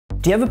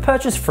Do you ever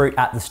purchase fruit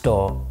at the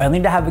store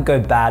only to have it go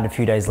bad a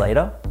few days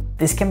later?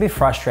 This can be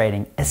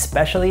frustrating,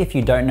 especially if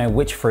you don't know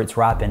which fruits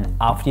ripen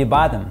after you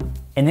buy them.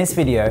 In this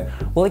video,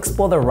 we'll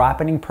explore the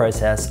ripening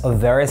process of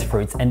various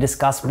fruits and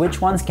discuss which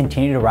ones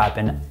continue to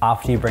ripen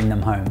after you bring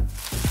them home.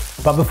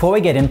 But before we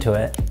get into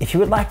it, if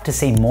you would like to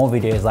see more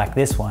videos like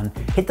this one,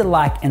 hit the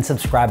like and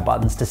subscribe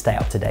buttons to stay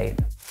up to date.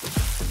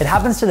 It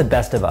happens to the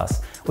best of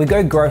us. We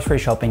go grocery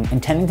shopping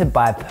intending to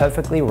buy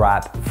perfectly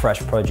ripe,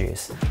 fresh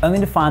produce, only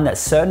to find that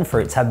certain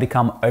fruits have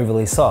become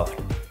overly soft.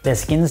 Their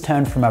skins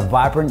turn from a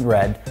vibrant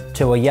red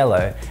to a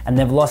yellow, and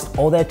they've lost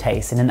all their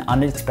taste in an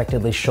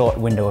unexpectedly short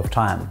window of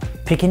time.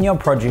 Picking your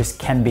produce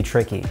can be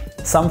tricky.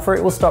 Some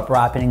fruit will stop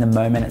ripening the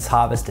moment it's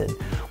harvested,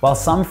 while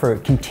some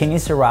fruit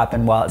continues to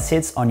ripen while it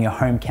sits on your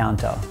home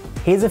counter.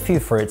 Here's a few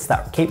fruits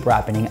that keep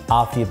ripening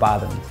after you buy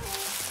them.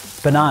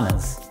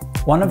 Bananas.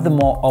 One of the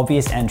more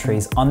obvious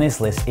entries on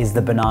this list is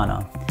the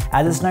banana,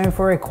 as it's known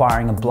for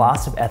requiring a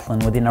blast of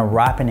ethylene within a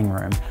ripening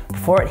room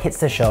before it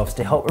hits the shelves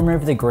to help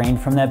remove the green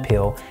from their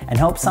peel and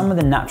help some of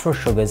the natural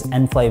sugars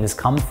and flavors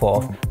come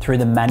forth through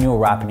the manual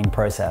ripening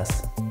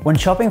process. When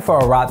shopping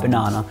for a ripe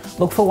banana,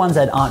 look for ones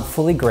that aren't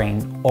fully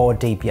green or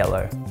deep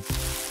yellow.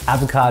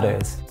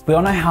 Avocados. We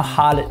all know how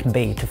hard it can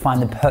be to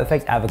find the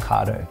perfect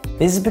avocado.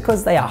 This is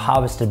because they are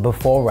harvested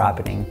before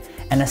ripening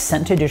and are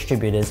sent to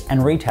distributors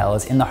and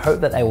retailers in the hope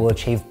that they will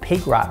achieve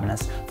peak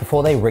ripeness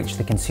before they reach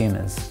the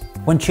consumers.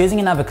 When choosing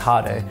an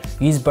avocado,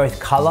 use both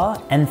color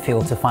and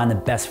feel to find the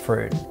best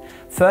fruit.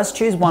 First,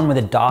 choose one with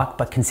a dark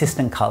but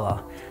consistent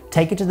color.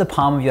 Take it to the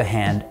palm of your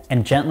hand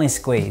and gently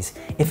squeeze.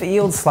 If it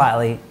yields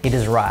slightly, it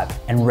is ripe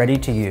and ready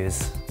to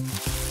use.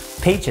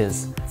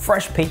 Peaches.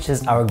 Fresh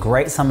peaches are a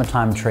great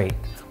summertime treat.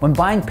 When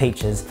buying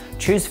peaches,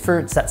 choose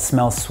fruits that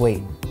smell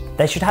sweet.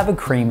 They should have a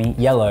creamy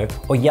yellow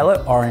or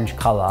yellow-orange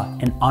color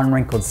and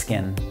unwrinkled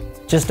skin.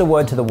 Just a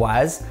word to the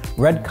wise,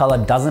 red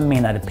color doesn't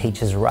mean that a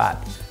peach is ripe.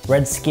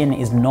 Red skin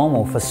is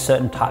normal for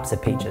certain types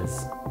of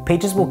peaches.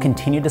 Peaches will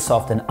continue to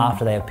soften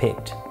after they are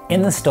picked.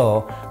 In the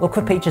store, look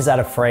for peaches that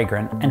are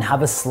fragrant and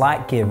have a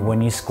slight give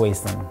when you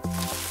squeeze them.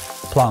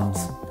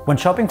 Plums. When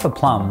shopping for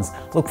plums,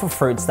 look for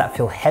fruits that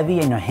feel heavy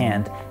in your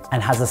hand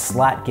and has a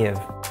slight give.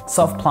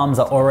 Soft plums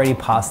are already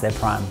past their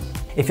prime.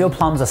 If your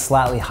plums are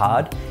slightly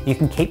hard, you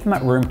can keep them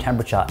at room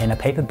temperature in a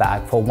paper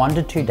bag for 1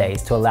 to 2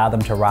 days to allow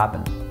them to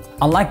ripen.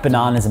 Unlike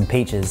bananas and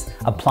peaches,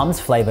 a plum's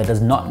flavor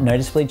does not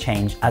noticeably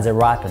change as it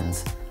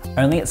ripens,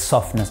 only its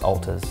softness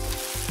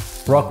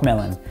alters. Rock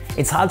melon.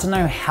 It's hard to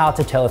know how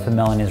to tell if a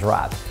melon is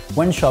ripe.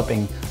 When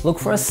shopping, look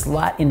for a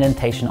slight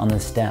indentation on the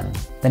stem.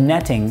 The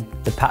netting,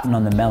 the pattern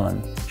on the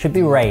melon, should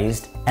be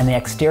raised and the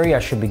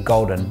exterior should be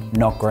golden,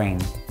 not green.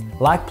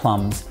 Like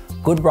plums,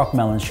 good rock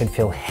melons should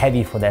feel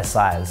heavy for their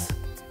size.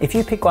 If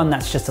you pick one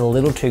that's just a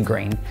little too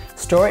green,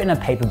 store it in a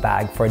paper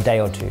bag for a day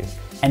or two,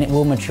 and it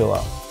will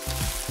mature.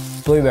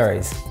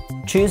 Blueberries.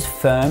 Choose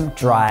firm,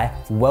 dry,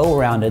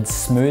 well-rounded,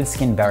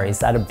 smooth-skinned berries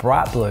that are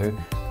bright blue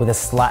with a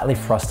slightly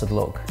frosted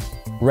look.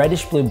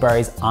 Reddish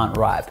blueberries aren't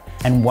ripe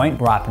and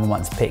won't ripen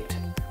once picked,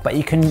 but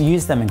you can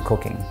use them in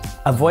cooking.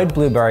 Avoid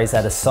blueberries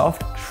that are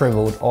soft,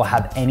 shriveled, or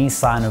have any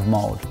sign of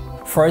mold.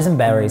 Frozen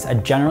berries are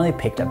generally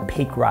picked at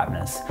peak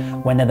ripeness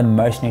when they're the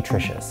most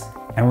nutritious,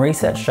 and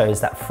research shows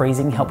that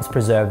freezing helps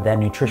preserve their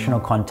nutritional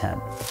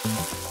content.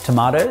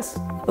 Tomatoes?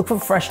 Look for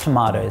fresh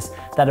tomatoes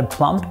that are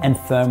plump and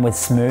firm with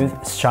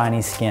smooth,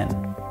 shiny skin.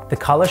 The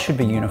color should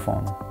be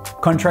uniform.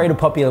 Contrary to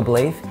popular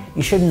belief,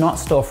 you should not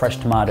store fresh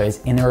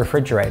tomatoes in the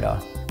refrigerator.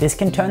 This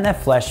can turn their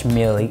flesh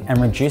mealy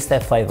and reduce their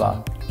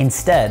flavor.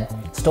 Instead,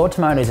 store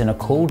tomatoes in a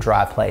cool,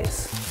 dry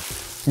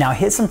place. Now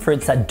here's some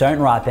fruits that don't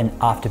ripen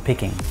after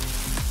picking.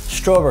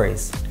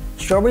 Strawberries.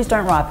 Strawberries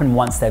don't ripen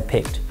once they're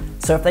picked,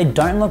 so if they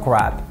don't look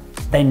ripe,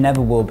 they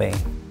never will be.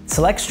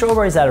 Select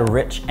strawberries that are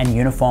rich and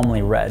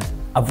uniformly red.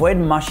 Avoid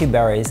mushy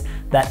berries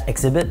that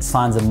exhibit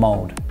signs of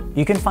mold.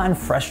 You can find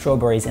fresh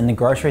strawberries in the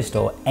grocery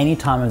store any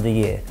time of the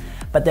year,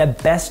 but they're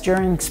best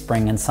during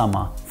spring and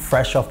summer,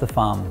 fresh off the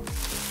farm.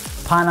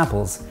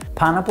 Pineapples.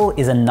 Pineapple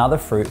is another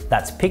fruit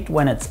that's picked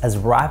when it's as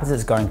ripe as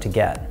it's going to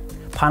get.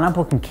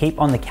 Pineapple can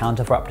keep on the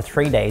counter for up to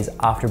 3 days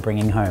after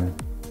bringing home.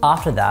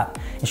 After that,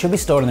 it should be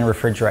stored in the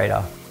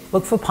refrigerator.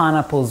 Look for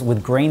pineapples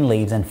with green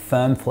leaves and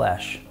firm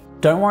flesh.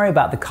 Don't worry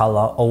about the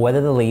color or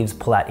whether the leaves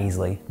pull out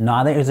easily.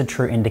 Neither is a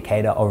true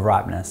indicator of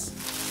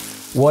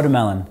ripeness.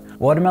 Watermelon.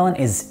 Watermelon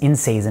is in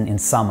season in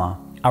summer.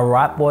 A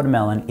ripe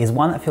watermelon is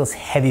one that feels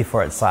heavy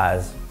for its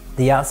size.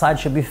 The outside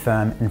should be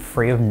firm and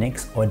free of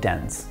nicks or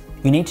dents.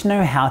 You need to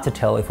know how to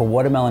tell if a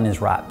watermelon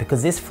is ripe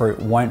because this fruit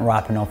won't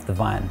ripen off the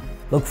vine.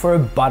 Look for a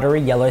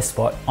buttery yellow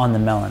spot on the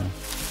melon.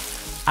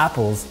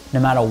 Apples, no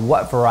matter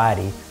what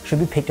variety, should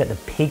be picked at the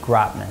peak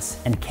ripeness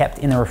and kept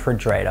in the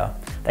refrigerator.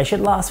 They should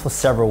last for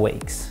several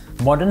weeks.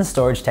 Modern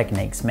storage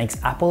techniques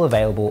makes apple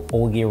available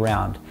all year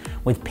round,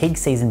 with peak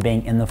season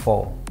being in the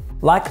fall.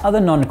 Like other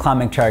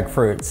non-climacteric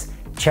fruits,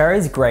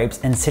 cherries, grapes,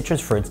 and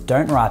citrus fruits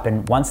don't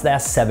ripen once they are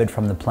severed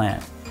from the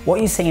plant.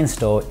 What you see in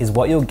store is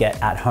what you'll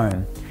get at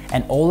home,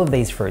 and all of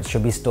these fruits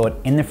should be stored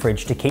in the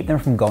fridge to keep them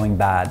from going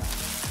bad.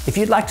 If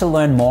you'd like to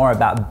learn more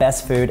about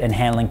best food and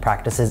handling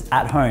practices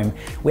at home,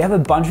 we have a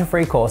bunch of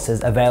free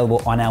courses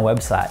available on our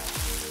website.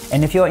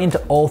 And if you're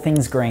into all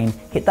things green,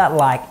 hit that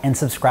like and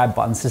subscribe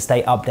buttons to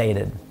stay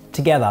updated.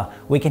 Together,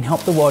 we can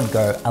help the world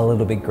go a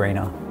little bit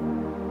greener.